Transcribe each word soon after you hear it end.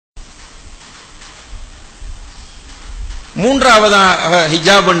மூன்றாவதாக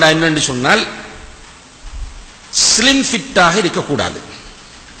ஹிஜாப் என்னன்னு சொன்னால் ஸ்லிம் ஃபிட்டாக இருக்கக்கூடாது.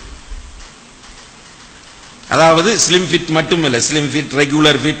 அதாவது ஸ்லிம் ஃபிட் மட்டுமல்ல, ஸ்லிம் ஃபிட்,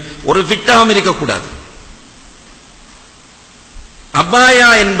 ரெகுலர் ஃபிட், ஒரு ஃபிட்டாகவும் இருக்கக்கூடாது. அபாயா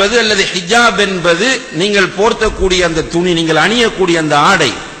என்பது அல்லது ஹிஜாப் என்பது நீங்கள் போர்த்தக்கூடிய அந்த துணி, நீங்கள் அணியக்கூடிய அந்த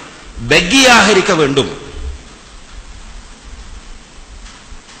ஆடை பெக்கியாக இருக்க வேண்டும்.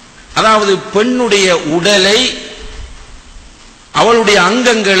 அதாவது பெண்ணுடைய உடலை, அவளுடைய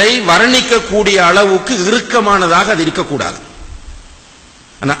அங்கங்களை வர்ணிக்கக்கூடிய அளவுக்கு இறுக்கமானதாக அது இருக்கக்கூடாது.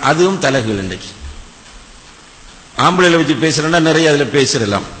 ஆனா அதுவும் தலைகள். இன்றைக்கு ஆம்பளையில வச்சு பேசுறேன்னா நிறைய அதுல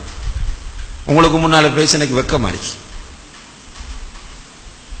பேசிடலாம். உங்களுக்கு முன்னால பேச எனக்கு வெக்கமா இருக்கு.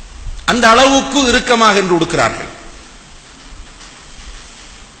 அந்த அளவுக்கு இறுக்கமாக என்று கொடுக்கிறார்கள்.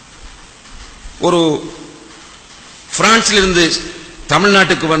 ஒரு பிரான்சிலிருந்து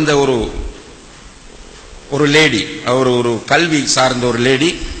தமிழ்நாட்டுக்கு வந்த ஒரு லேடி, அவர் ஒரு கல்வி சார்ந்த ஒரு லேடி,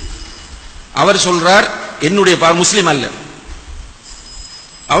 அவர் சொல்றார், என்னுடைய முஸ்லிம் அல்ல,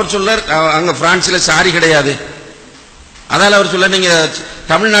 அவர் சொல்றார் அங்க பிரான்ஸ்ல சாரி கிடையாது. அதனால அவர் சொல்ல, நீங்க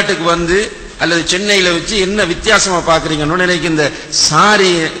தமிழ்நாட்டுக்கு வந்து அல்லது சென்னையில வச்சு என்ன வித்தியாசமா பாக்குறீங்கன்னு எனக்கு இந்த சாரி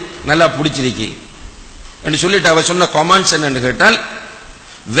நல்லா பிடிச்சிருக்கு என்று சொல்லிட்டு அவர் சொன்ன கமெண்ட்ஸ் என்னன்னு கேட்டால்,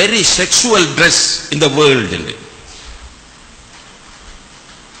 very sexual dress in the world என்று.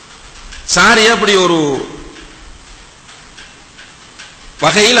 சாரி அப்படி ஒரு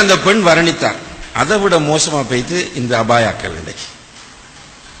வகையில் அந்த பெண் வர்ணித்தார். அதை விட மோசமா போய்த்து இந்த அபாயாக்கள். இன்றைக்கு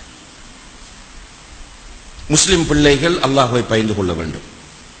முஸ்லிம் பிள்ளைகள் அல்லாஹ்வை பயந்து கொள்ள வேண்டும்.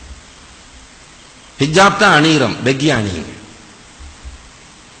 ஹிஜாப் தான் அணிகிறோம், பெக்கி அணியுங்க.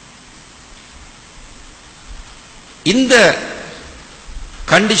 இந்த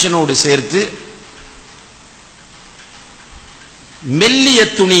கண்டிஷனோடு சேர்த்து மெல்லிய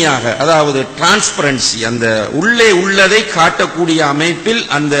துணியாக, அதாவது டிரான்ஸ்பரன்சி, அந்த உள்ளே உள்ளதை காட்டக்கூடிய அமைப்பில்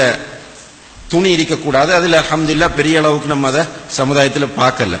அந்த துணி இருக்கக்கூடாது. அதில் அல்ஹம்துலில்லாஹ் பெரிய அளவுக்கு நம்ம அதை சமுதாயத்தில்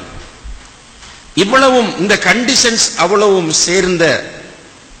பார்க்கல. இவ்வளவும் இந்த கண்டிஷன்ஸ் அவ்வளவும் சேர்ந்த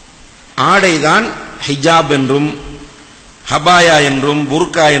ஆடைதான் ஹிஜாப் என்றும் ஹபாயா என்றும்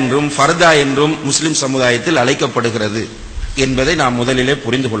புர்கா என்றும் ஃபர்தா என்றும் முஸ்லிம் சமுதாயத்தில் அழைக்கப்படுகிறது என்பதை நாம் முதலிலே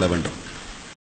புரிந்து கொள்ள வேண்டும்.